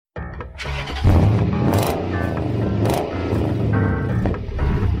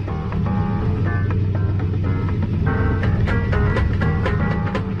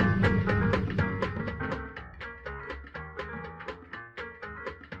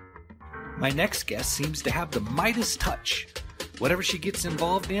My next guest seems to have the Midas touch. Whatever she gets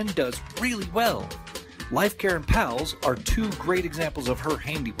involved in does really well. Life Care and Pals are two great examples of her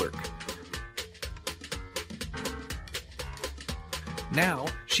handiwork. Now,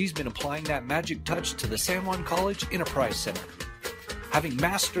 she's been applying that magic touch to the San Juan College Enterprise Center. Having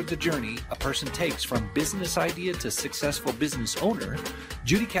mastered the journey a person takes from business idea to successful business owner,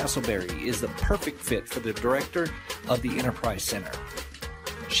 Judy Castleberry is the perfect fit for the director of the Enterprise Center.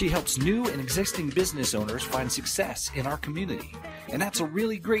 She helps new and existing business owners find success in our community, and that's a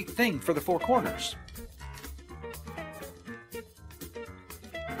really great thing for the Four Corners.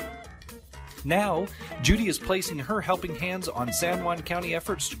 Now, Judy is placing her helping hands on San Juan County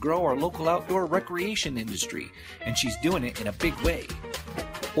efforts to grow our local outdoor recreation industry, and she's doing it in a big way.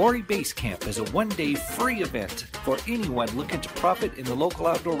 ORII Basecamp is a one-day free event for anyone looking to profit in the local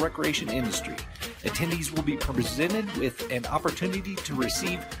outdoor recreation industry. Attendees will be presented with an opportunity to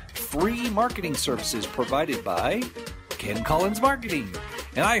receive free marketing services provided by Ken Collins Marketing,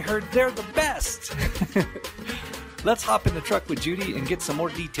 and I heard they're the best! Let's hop in the truck with Judy and get some more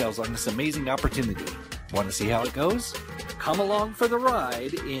details on this amazing opportunity. Want to see how it goes? Come along for the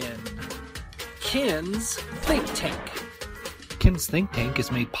ride in Ken's Think Tank. Ken's Think Tank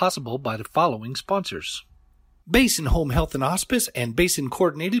is made possible by the following sponsors. Basin Home Health and Hospice and Basin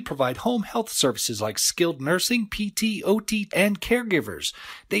Coordinated provide home health services like skilled nursing, PT, OT, and caregivers.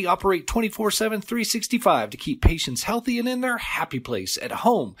 They operate 24/7, 365 to keep patients healthy and in their happy place at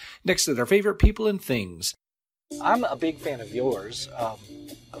home next to their favorite people and things. I'm a big fan of yours,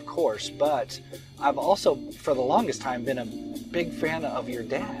 of course, but I've also, for the longest time, been a big fan of your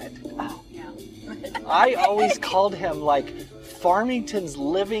dad. Oh, yeah. I always called him, like, Farmington's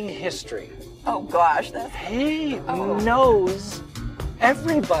living history. Oh, gosh. He knows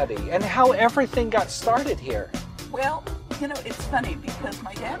everybody and how everything got started here. Well, you know, it's funny because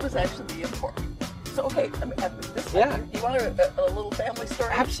my dad was actually the importer. So, okay, you want a little family story?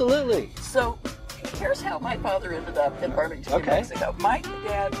 Absolutely. So, here's how my father ended up in Farmington, New Mexico. My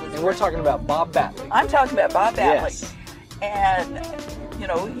dad was... And we're talking about Bob Batley. I'm talking about Bob Batley. Yes. And, you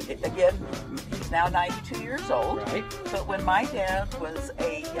know, again, he's now 92 years old. Right. But when my dad was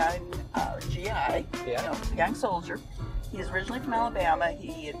a young GI, young soldier, he's originally from Alabama.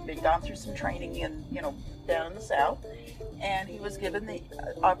 He had been gone through some training in, down in the South. And he was given the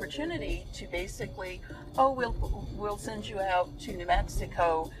opportunity to basically, we'll send you out to New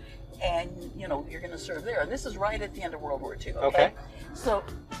Mexico and, you're going to serve there. And this is right at the end of World War II, okay? So,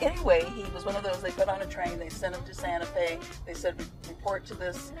 anyway, he was one of those, they put on a train, they sent him to Santa Fe. They said, report to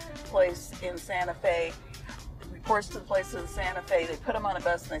this place in Santa Fe. Reports to the place in Santa Fe. They put him on a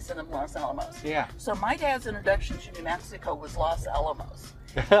bus and they sent him to Los Alamos. Yeah. So my dad's introduction to New Mexico was Los Alamos.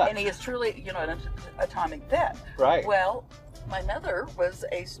 And he is truly, an atomic vet. Right. Well, my mother was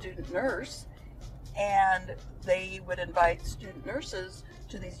a student nurse, and they would invite student nurses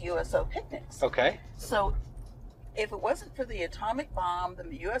to these USO picnics. Okay. So if it wasn't for the atomic bomb,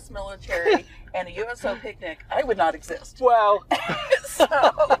 the U.S. military, and a USO picnic, I would not exist. Wow. So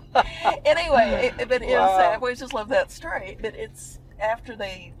anyway, I've always just loved that story. But it's after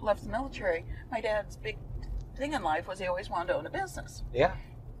they left the military, my dad's big thing in life was he always wanted to own a business. Yeah.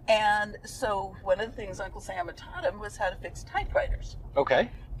 And so one of the things Uncle Sam had taught him was how to fix typewriters. Okay.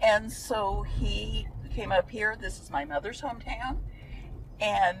 And so he came up here. This is my mother's hometown.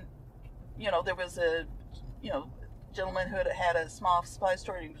 And, there was a, gentleman who had a small supply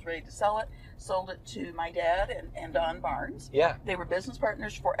store and he was ready to sell it. Sold it to my dad and Don Barnes. Yeah. They were business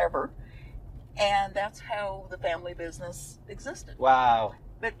partners forever. And that's how the family business existed. Wow.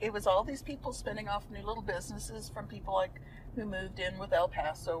 But it was all these people spinning off new little businesses from people like who moved in with El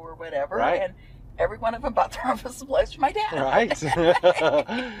Paso or whatever. Right. And every one of them bought their office supplies from my dad.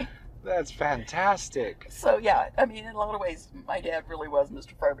 Right. That's fantastic. So, yeah, I mean, in a lot of ways, my dad really was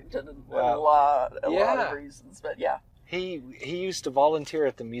Mr. Farmington in a lot of reasons. But, yeah. He used to volunteer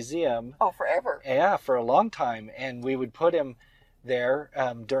at the museum. Oh, forever. Yeah, for a long time. And we would put him there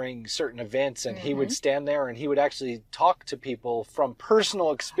during certain events, and he would stand there and he would actually talk to people from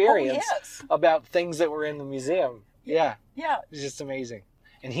personal experience about things that were in the museum. Yeah. Yeah. It's just amazing.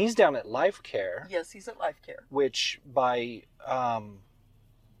 And he's down at Life Care. Yes, he's at Life Care. Which by...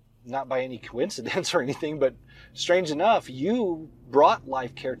 not by any coincidence or anything, but strange enough, you brought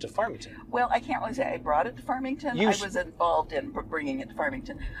Life Care to Farmington. Well, I can't really say I brought it to Farmington. I was involved in bringing it to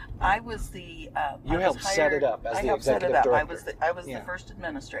Farmington. I was the... you helped set it up as the executive director. I was the first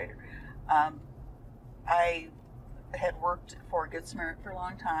administrator. I had worked for Good Samaritan for a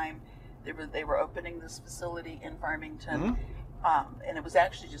long time. They were opening this facility in Farmington. And it was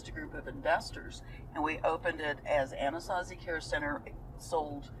actually just a group of investors. And we opened it as Anasazi Care Center,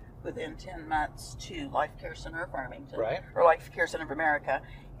 sold within 10 months to Life Care Center of Farmington, right, or Life Care Center of America,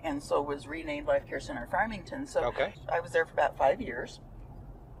 and so was renamed Life Care Center of Farmington. So okay. I was there for about 5 years.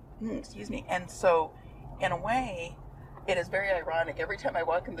 Excuse me. And so, in a way, it is very ironic. Every time I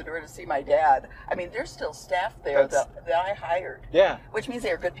walk in the door to see my dad, I mean, there's still staff there that I hired. Yeah. Which means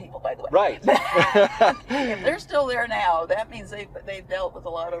they are good people, by the way. Right. If they're still there now, that means they've dealt with a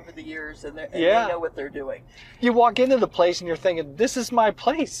lot over the years, and they know what they're doing. You walk into the place and you're thinking, this is my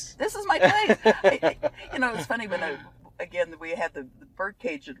place. This is my place. It's funny when we had the bird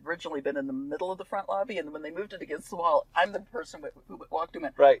cage had originally been in the middle of the front lobby, and when they moved it against the wall, I'm the person who walked in and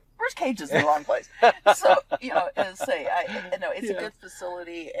went, right, bird cage is in the wrong place. So, as I say, it's a good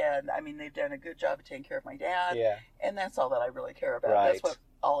facility, and I mean, they've done a good job of taking care of my dad. Yeah. And that's all that I really care about. Right. That's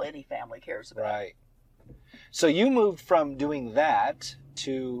what any family cares about. Right. So you moved from doing that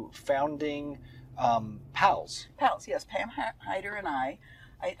to founding PALS. PALS, yes. Pam Hyder and I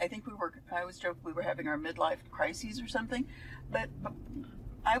think I always joke we were having our midlife crises or something, but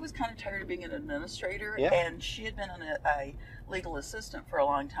I was kind of tired of being an administrator, and she had been a legal assistant for a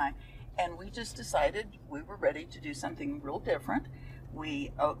long time, and we just decided we were ready to do something real different.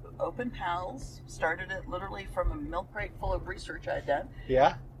 We opened PALS, started it literally from a milk crate full of research I'd done.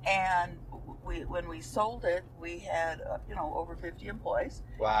 Yeah. And when we sold it, we had over 50 employees.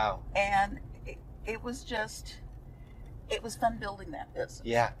 Wow. And it was fun building that business.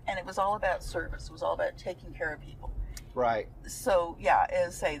 Yeah. And it was all about service. It was all about taking care of people. Right. So, yeah,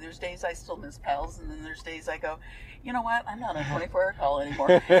 as I say, there's days I still miss PALS, and then there's days I go, you know what, I'm not on 24-hour call anymore.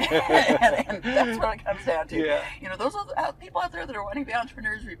 and that's what it comes down to. Yeah. Those people out there that are wanting to be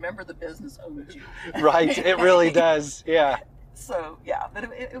entrepreneurs, remember the business owns you. Right. It really does. Yeah. So, yeah, but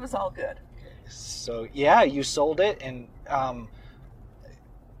it was all good. So, yeah, you sold it, and a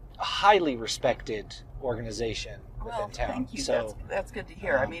highly respected organization. Well, thank you. So, that's good to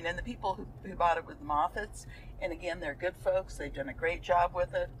hear. I mean, and the people who bought it with the Moffats, and again, they're good folks. They've done a great job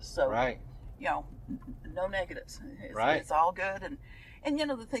with it. So, right. No negatives. It's all good. And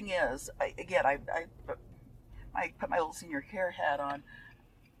the thing is, I put my little senior care hat on.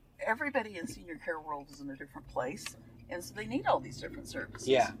 Everybody in senior care world is in a different place, and so they need all these different services.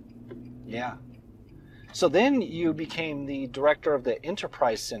 Yeah. Yeah. So then you became the director of the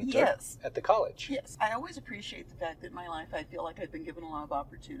Enterprise Center at the college. Yes. I always appreciate the fact that in my life I feel like I've been given a lot of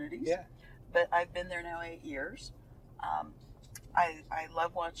opportunities. Yeah. But I've been there now 8 years. I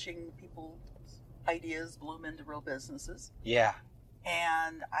love watching people's ideas bloom into real businesses. Yeah.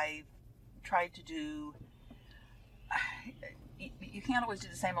 And I've tried to do... You can't always do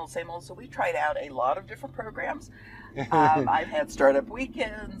the same old, so we tried out a lot of different programs. I've had startup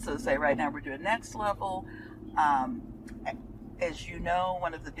weekends, so say right now we're doing Next Level. As you know,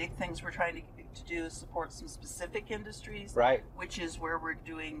 one of the big things we're trying to do is support some specific industries, right? Which is where we're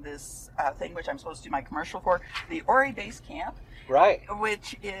doing this thing, which I'm supposed to do my commercial for, the ORII Basecamp, right?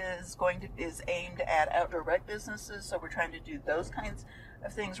 Which is is aimed at outdoor rec businesses. So we're trying to do those kinds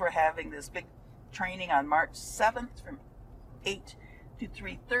of things. We're having this big training on March 7th from 8 to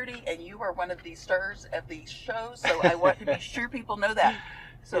 3:30, and you are one of the stars of the show, so I want to be sure people know that.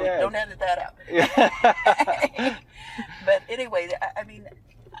 So don't edit that out. Yeah. But anyway, I mean,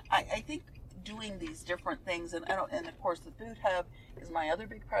 I think doing these different things, and of course the Food Hub is my other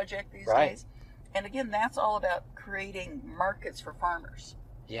big project these days. And again, that's all about creating markets for farmers.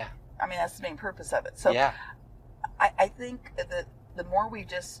 Yeah. I mean, that's the main purpose of it. So I think that the more we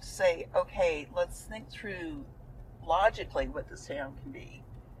just say, okay, let's think through logically what this town can be,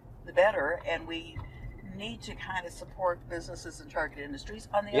 the better. And we need to kind of support businesses and target industries.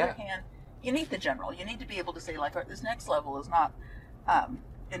 On the other hand, you need the general. You need to be able to say, like, this Next Level is not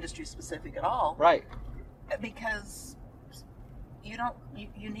industry specific at all, right? Because you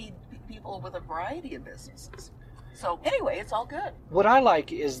need people with a variety of businesses. So anyway, it's all good. What I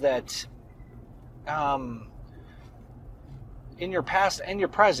like is that in your past and your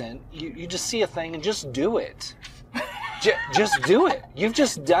present, you just see a thing and just do it. Just do it. You've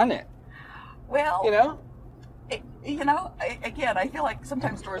just done it. Well, again, I feel like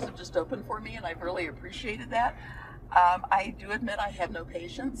sometimes doors have just opened for me, and I've really appreciated that. I do admit I have no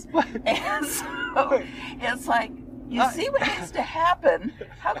patience, and so it's like, you see what needs to happen.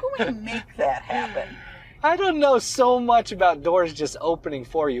 How can we make that happen? I don't know so much about doors just opening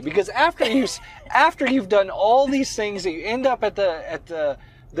for you, because after you've done all these things, that you end up as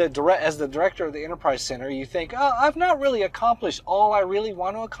the director of the Enterprise Center, you think, oh, I've not really accomplished all I really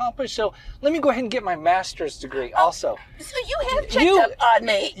want to accomplish, so let me go ahead and get my master's degree also. So you have checked up on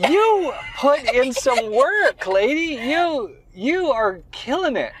me. You put in some work, lady. You are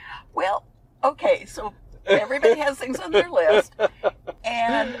killing it. Well, okay, so everybody has things on their list.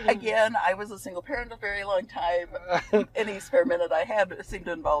 And then I was a single parent a very long time. Any spare minute I had seemed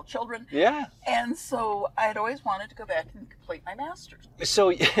to involve children. Yeah. And so I'd always wanted to go back and complete my master's. So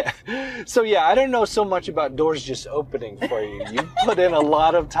yeah, I don't know so much about doors just opening for you. You put in a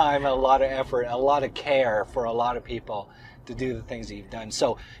lot of time, a lot of effort, a lot of care for a lot of people to do the things that you've done.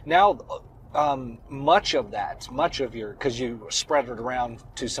 So now much of your, because you spread it around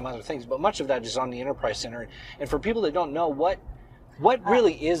to some other things, but much of that is on the Enterprise Center. And for people that don't know, what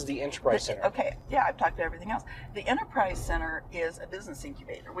really is the Enterprise Center? Okay, yeah, I've talked about everything else. The Enterprise Center is a business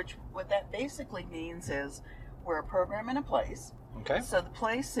incubator, which what that basically means is we're a program in a place. Okay. So the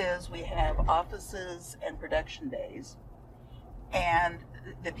place is we have offices and production days, and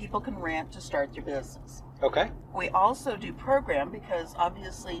the people can rent to start their business. Okay. We also do program because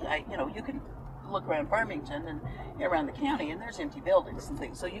obviously, you can look around Farmington and around the county, and there's empty buildings and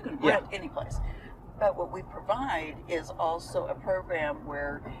things, so you can rent any place. But what we provide is also a program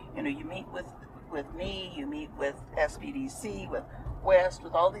where you meet with me, you meet with SBDC, with West,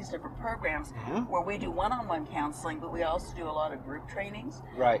 with all these different programs where we do one-on-one counseling, but we also do a lot of group trainings.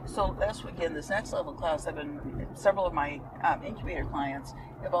 Right. So that's, again, this next level class, several of my incubator clients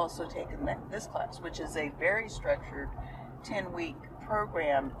have also taken this class, which is a very structured 10-week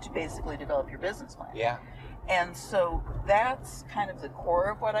program to basically develop your business plan. Yeah. And so that's kind of the core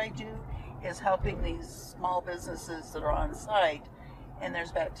of what I do, is helping these small businesses that are on site, and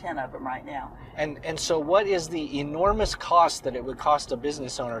there's about 10 of them right now. And so what is the enormous cost that it would cost a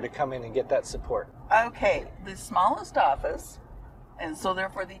business owner to come in and get that support? Okay, the smallest office, and so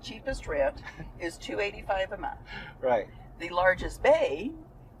therefore the cheapest rent, is $285 a month. Right. The largest bay,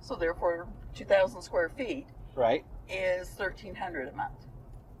 so therefore 2,000 square feet, right, is $1,300 a month.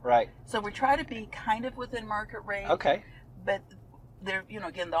 Right. So we try to be kind of within market rate. Okay. But there,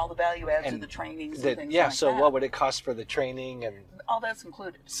 again, all the value adds of the trainings and things like that. Yeah, so what would it cost for the training and all that's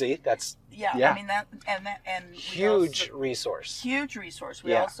included? See, that's yeah. I mean and huge resource. Huge resource.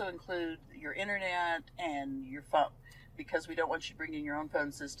 We also include your internet and your phone, because we don't want you bringing your own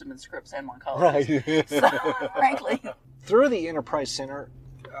phone system and scripts and one colors. Right. So, frankly, through the Enterprise Center,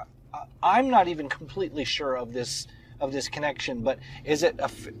 I'm not even completely sure of this connection, but is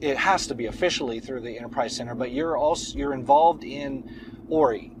it has to be officially through the Enterprise Center, but you're involved in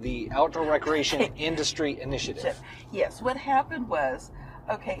ORII, the Outdoor Recreation Industry Initiative. Yes, what happened was,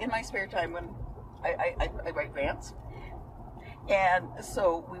 in my spare time when I write grants, and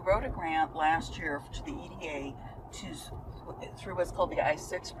so we wrote a grant last year to the EDA through what's called the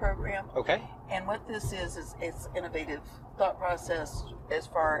I-6 program. Okay. And what this is it's innovative thought process as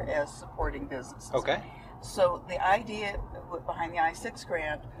far as supporting businesses. Okay. So the idea behind the I-6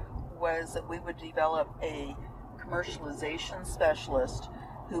 grant was that we would develop a commercialization specialist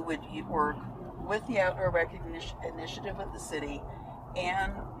who would work with the Outdoor Recognition Initiative with the city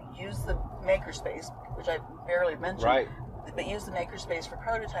and use the makerspace, which I barely mentioned, right, but use the makerspace for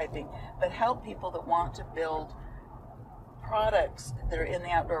prototyping, but help people that want to build products that are in the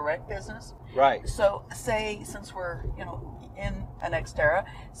outdoor rec business. Right. So say, since we're in an Xterra,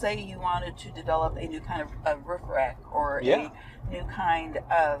 say you wanted to develop a new kind of roof rack or a new kind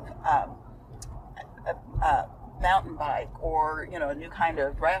of mountain bike, or a new kind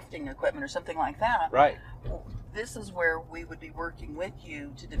of rafting equipment or something like that. Right. This is where we would be working with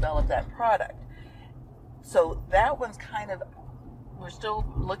you to develop that product. So that one's kind of, we're still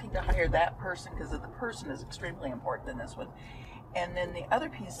looking to hire that person because the person is extremely important in this one. And then the other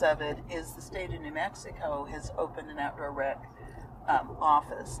piece of it is the state of New Mexico has opened an outdoor rec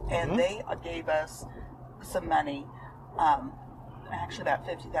office, and they gave us some money, actually about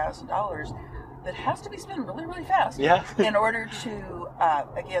 $50,000, that has to be spent really, really fast in order to,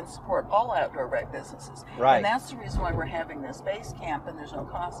 again, support all outdoor rec businesses. Right. And that's the reason why we're having this Basecamp, and there's no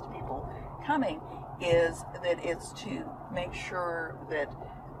cost to people coming, is that it's to make sure that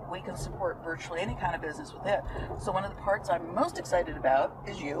we can support virtually any kind of business with it. So one of the parts I'm most excited about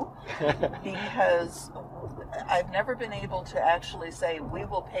is you, because I've never been able to actually say we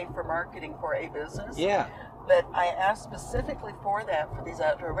will pay for marketing for a business. Yeah. But I asked specifically for that for these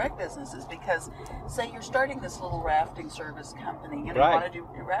outdoor rec businesses, because say you're starting this little rafting service company, you want to do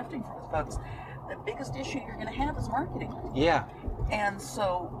rafting for folks, the biggest issue you're going to have is marketing. Yeah. And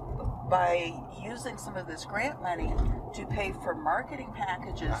so by using some of this grant money to pay for marketing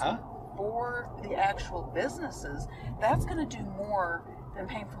packages for the actual businesses, that's going to do more than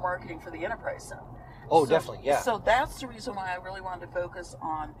paying for marketing for the Enterprise Center. Oh, definitely, yeah. So that's the reason why I really wanted to focus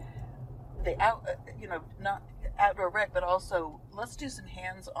on the not outdoor rec, but also let's do some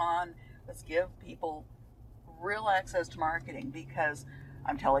hands-on. Let's give people real access to marketing, because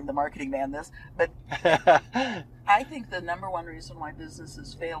I'm telling the marketing man this, but I think the number one reason why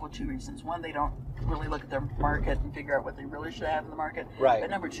businesses fail with two reasons. One, they don't really look at their market and figure out what they really should have in the market. Right. But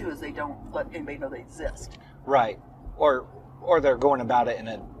number two is they don't let anybody know they exist. Right. Or they're going about it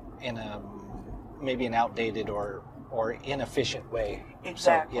in a maybe an outdated or inefficient way.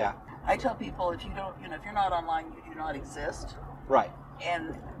 Exactly. So, yeah. I tell people, if you don't, if you're not online, you do not exist. Right.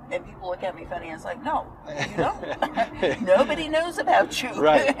 And people look at me funny and it's like, no, you don't. Nobody knows about you.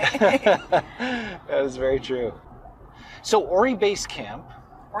 Right. That is very true. So ORII Basecamp,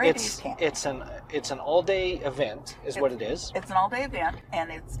 it's an all-day event, what it is. It's an all-day event, and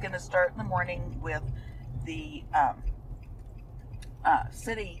it's going to start in the morning with the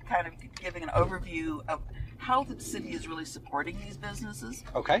city kind of giving an overview of how the city is really supporting these businesses.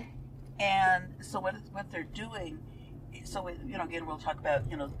 Okay. And so what they're doing. So, again, we'll talk about,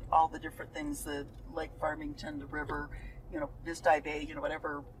 all the different things, the Lake Farmington, the river, Vista Bay,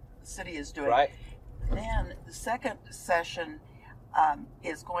 whatever the city is doing. Right. Then the second session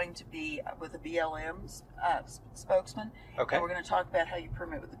is going to be with the BLM's spokesman. Okay. And we're going to talk about how you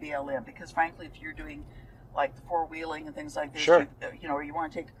permit with the BLM, because frankly, if you're doing like the four-wheeling and things like this, sure. or you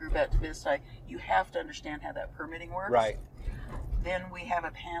want to take the group out to Vista, you have to understand how that permitting works. Right. Then we have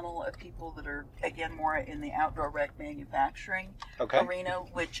a panel of people that are, again, more in the outdoor rec manufacturing arena,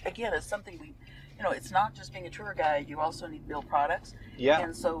 which, again, is something it's not just being a tour guide. You also need to build products. Yeah.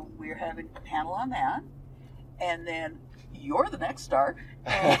 And so we're having a panel on that. And then you're the next star.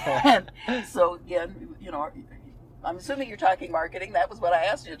 And so, again, I'm assuming you're talking marketing. That was what I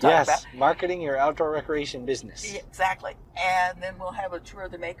asked you to talk about. Yes, marketing your outdoor recreation business. Yeah, exactly. And then we'll have a tour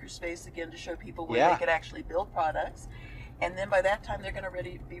of the makerspace, again, to show people where they could actually build products. And then by that time, they're going to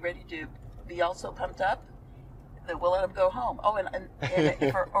be ready to be also pumped up that we'll let them go home. Oh, and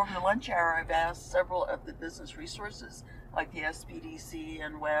for over the lunch hour, I've asked several of the business resources, like the SBDC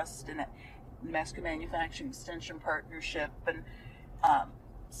and West and Mexico Manufacturing Extension Partnership and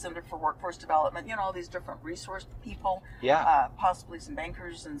Center for Workforce Development, all these different resource people, possibly some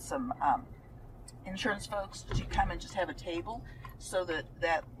bankers and some insurance folks to come and just have a table, so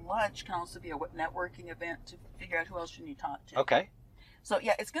that lunch can also be a networking event to figure out who else you need to talk to. Okay. So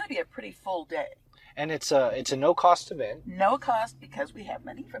yeah, it's going to be a pretty full day. And it's a no-cost event. No cost, because we have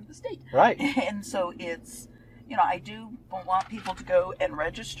money from the state. Right. And so it's, I do want people to go and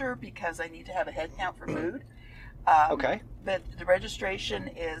register, because I need to have a head count for food. Okay. But the registration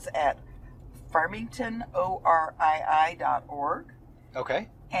is at farmingtonorii.org. Okay.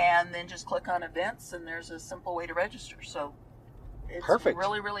 And then just click on events, and there's a simple way to register. So it's perfect.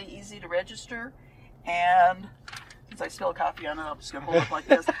 Really, really easy to register. And since I spill coffee on it, I'm just going to hold it like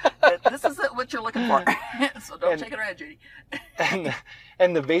this. But this is what you're looking for. So don't take it around, Judy. And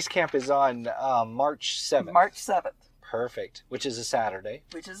the Basecamp is on March 7th. March 7th. Perfect. Which is a Saturday.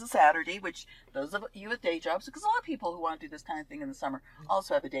 Which those of you with day jobs, because a lot of people who want to do this kind of thing in the summer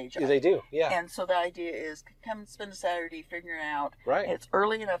also have a day job. They do, yeah. And so the idea is come spend a Saturday figuring out. Right. It's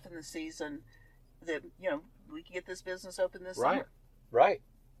early enough in the season that, we can get this business open this summer. Right.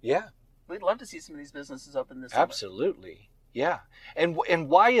 Yeah. We'd love to see some of these businesses open this summer. Absolutely. Yeah. And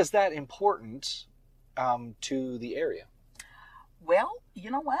why is that important to the area? Well, you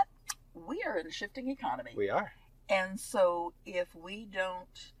know what? We are in a shifting economy. We are. And so if we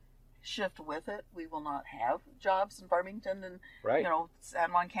don't shift with it, we will not have jobs in Farmington and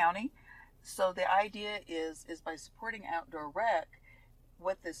San Juan County. So the idea is by supporting outdoor rec,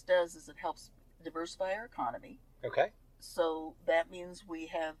 what this does is it helps diversify our economy. Okay. So that means we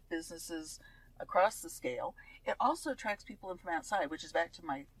have businesses across the scale. It also attracts people in from outside, which is back to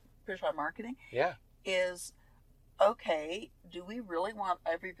my push on marketing. Yeah. Is, okay, do we really want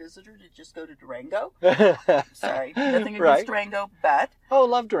every visitor to just go to Durango? Sorry, nothing against Durango, but... Oh,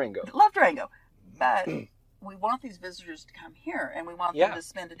 love Durango. Love Durango. But we want these visitors to come here, and we want them to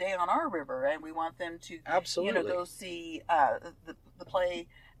spend a day on our river, and we want them to go see the play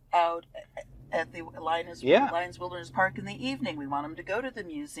out at the Lions Wilderness Park in the evening. We want them to go to the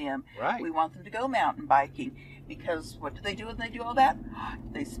museum. Right. We want them to go mountain biking, because what do they do when they do all that?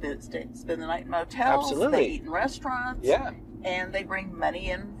 They spend the night in motels. Absolutely. They eat in restaurants. Yeah. And they bring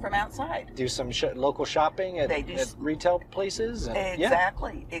money in from outside. Do some local shopping at retail places. And,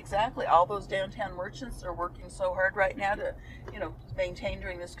 Exactly. All those downtown merchants are working so hard right now to, maintain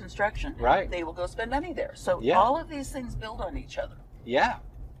during this construction. Right. They will go spend money there. So all of these things build on each other. Yeah.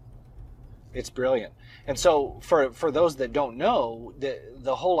 It's brilliant. And so for those that don't know,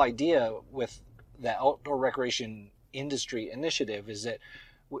 the whole idea with the outdoor recreation industry initiative is that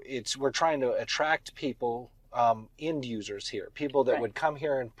we're trying to attract people, end users here, people that would come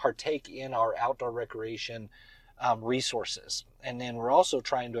here and partake in our outdoor recreation resources. And then we're also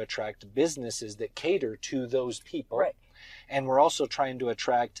trying to attract businesses that cater to those people. Right. And we're also trying to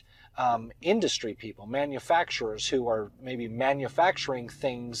attract industry people, manufacturers who are maybe manufacturing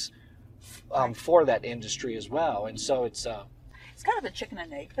things for that industry as well. And so it's kind of a chicken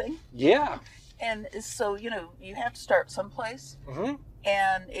and egg thing. Yeah. And so, you have to start someplace. Mm-hmm.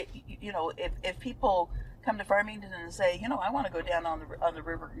 And, if people come to Farmington and say, I want to go down on the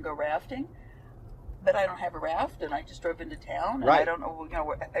river and go rafting, but I don't have a raft and I just drove into town and I don't know,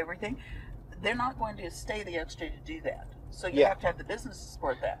 everything, they're not going to stay the extra to do that. So you have to have the business to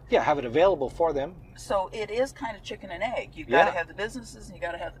support that. Yeah, have it available for them. So it is kind of chicken and egg. You've got to have the businesses and you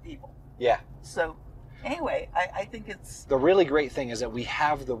got to have the people. Yeah. So anyway, I think it's... The really great thing is that we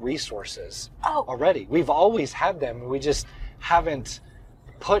have the resources already. We've always had them. We just haven't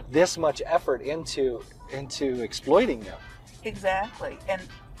put this much effort into exploiting them. Exactly. And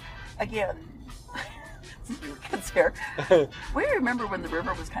again, kids here, we remember when the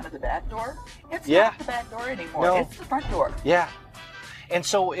river was kind of the back door. It's not the back door anymore. No. It's the front door. Yeah. And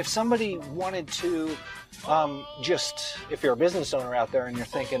so if somebody wanted to if you're a business owner out there and you're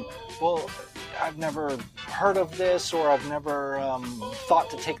thinking, well, I've never heard of this, or I've never thought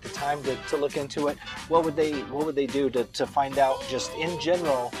to take the time to look into it, what would they do to find out, just in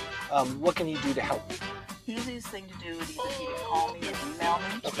general, what can you do to help? Easiest thing to do is either you can call me or email me.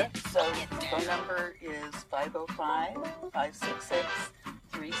 Okay. So the phone number is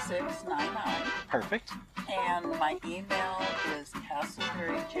 505-566-3699. Perfect. And my email is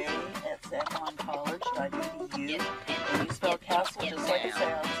castleberryj@sanjuancollege.edu. And you spell Castle just like it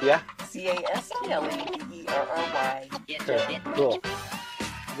sounds. Yeah. Castleberry. Cool.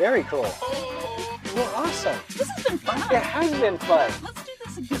 Very cool. Well, awesome. This has been fun. It has been fun. Let's do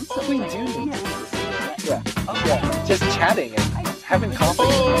this again sometime. We do need to do this again. Yeah. Okay. Yeah. Just chatting and having coffee.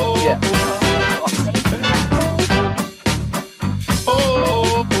 Yeah.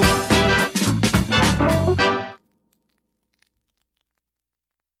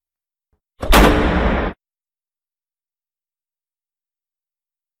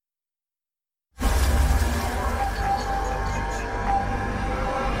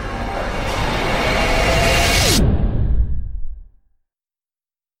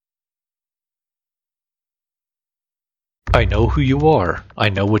 I know who you are. I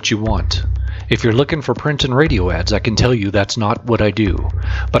know what you want. If you're looking for print and radio ads, I can tell you that's not what I do.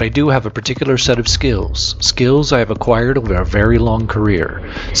 But I do have a particular set of skills. Skills I have acquired over a very long career.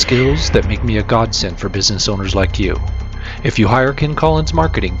 Skills that make me a godsend for business owners like you. If you hire Ken Collins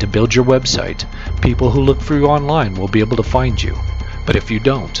Marketing to build your website, people who look for you online will be able to find you. But if you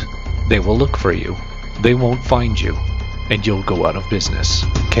don't, they will look for you. They won't find you. And you'll go out of business.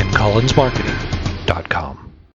 KenCollinsMarketing.com